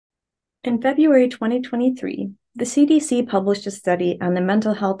In February 2023, the CDC published a study on the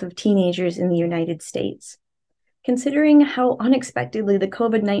mental health of teenagers in the United States. Considering how unexpectedly the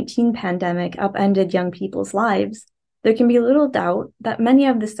COVID-19 pandemic upended young people's lives, there can be little doubt that many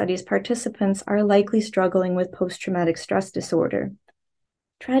of the study's participants are likely struggling with post-traumatic stress disorder.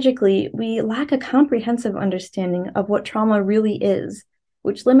 Tragically, we lack a comprehensive understanding of what trauma really is,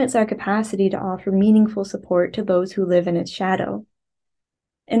 which limits our capacity to offer meaningful support to those who live in its shadow.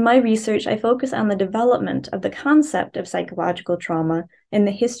 In my research, I focus on the development of the concept of psychological trauma in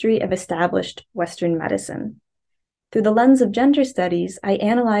the history of established Western medicine. Through the lens of gender studies, I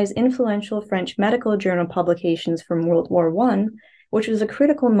analyze influential French medical journal publications from World War I, which was a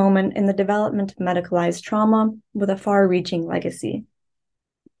critical moment in the development of medicalized trauma with a far-reaching legacy.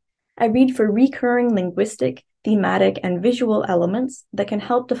 I read for recurring linguistic, thematic, and visual elements that can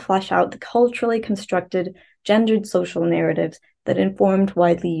help to flesh out the culturally constructed, gendered social narratives that informed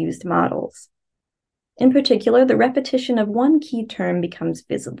widely used models. In particular, the repetition of one key term becomes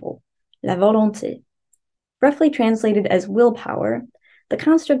visible, la volonté. Roughly translated as willpower, the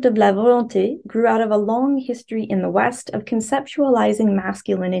construct of la volonté grew out of a long history in the West of conceptualizing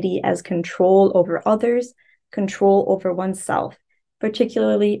masculinity as control over others, control over oneself,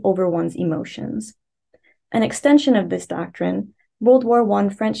 particularly over one's emotions. An extension of this doctrine, World War I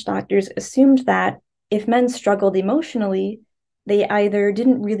French doctors assumed that if men struggled emotionally, they either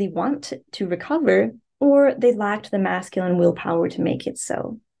didn't really want to recover or they lacked the masculine willpower to make it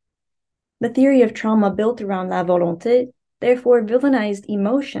so. The theory of trauma built around la volonté therefore villainized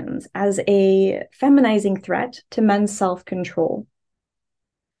emotions as a feminizing threat to men's self-control.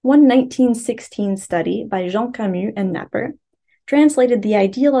 One 1916 study by Jean Camus and Nepper translated the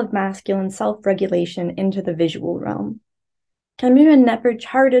ideal of masculine self-regulation into the visual realm. Camus and Nepper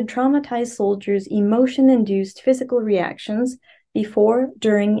charted traumatized soldiers' emotion-induced physical reactions before,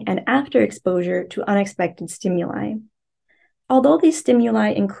 during, and after exposure to unexpected stimuli. Although these stimuli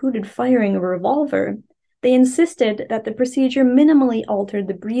included firing a revolver, they insisted that the procedure minimally altered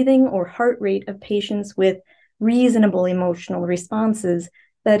the breathing or heart rate of patients with reasonable emotional responses,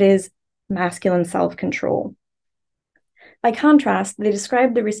 that is, masculine self-control. By contrast, they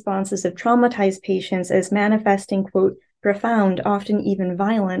described the responses of traumatized patients as manifesting, quote, profound, often even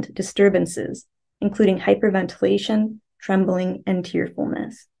violent disturbances, including hyperventilation, trembling, and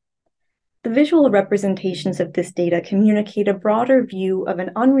tearfulness. The visual representations of this data communicate a broader view of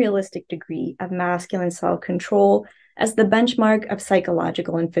an unrealistic degree of masculine self-control as the benchmark of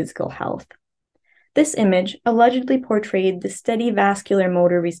psychological and physical health. This image allegedly portrayed the steady vascular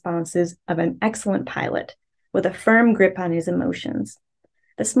motor responses of an excellent pilot, with a firm grip on his emotions.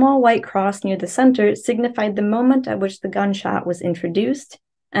 The small white cross near the center signified the moment at which the gunshot was introduced,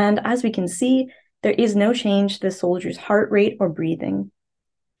 and as we can see, there is no change to the soldier's heart rate or breathing.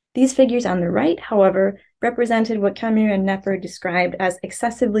 These figures on the right, however, represented what Camus and Nepper described as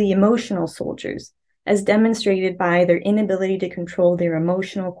excessively emotional soldiers, as demonstrated by their inability to control their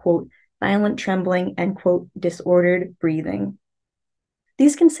emotional, quote, violent trembling and, quote, disordered breathing.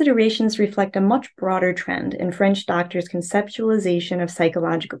 These considerations reflect a much broader trend in French doctors' conceptualization of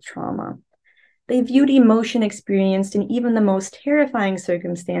psychological trauma. They viewed emotion experienced in even the most terrifying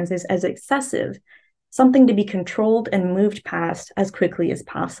circumstances as excessive, something to be controlled and moved past as quickly as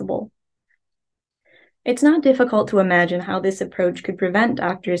possible. It's not difficult to imagine how this approach could prevent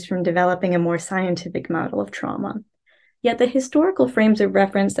doctors from developing a more scientific model of trauma. Yet the historical frames of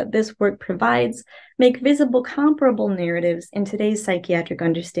reference that this work provides make visible comparable narratives in today's psychiatric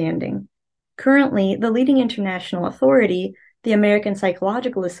understanding. Currently, the leading international authority, the American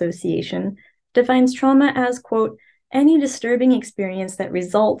Psychological Association, defines trauma as, quote, any disturbing experience that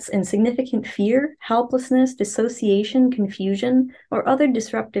results in significant fear, helplessness, dissociation, confusion, or other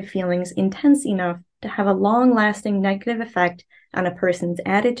disruptive feelings intense enough to have a long-lasting negative effect on a person's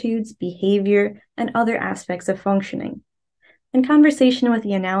attitudes, behavior, and other aspects of functioning. In conversation with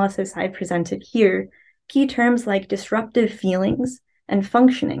the analysis I presented here, key terms like disruptive feelings and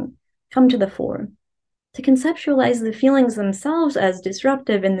functioning come to the fore. To conceptualize the feelings themselves as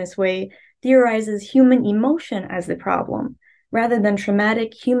disruptive in this way theorizes human emotion as the problem, rather than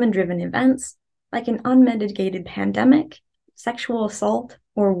traumatic human-driven events like an unmitigated pandemic, sexual assault,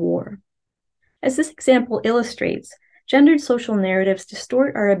 or war. As this example illustrates, gendered social narratives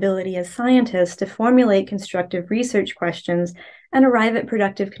distort our ability as scientists to formulate constructive research questions and arrive at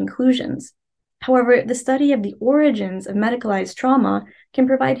productive conclusions. However, the study of the origins of medicalized trauma can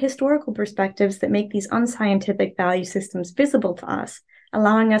provide historical perspectives that make these unscientific value systems visible to us,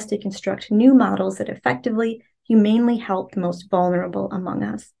 allowing us to construct new models that effectively, humanely help the most vulnerable among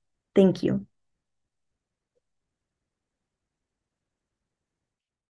us. Thank you.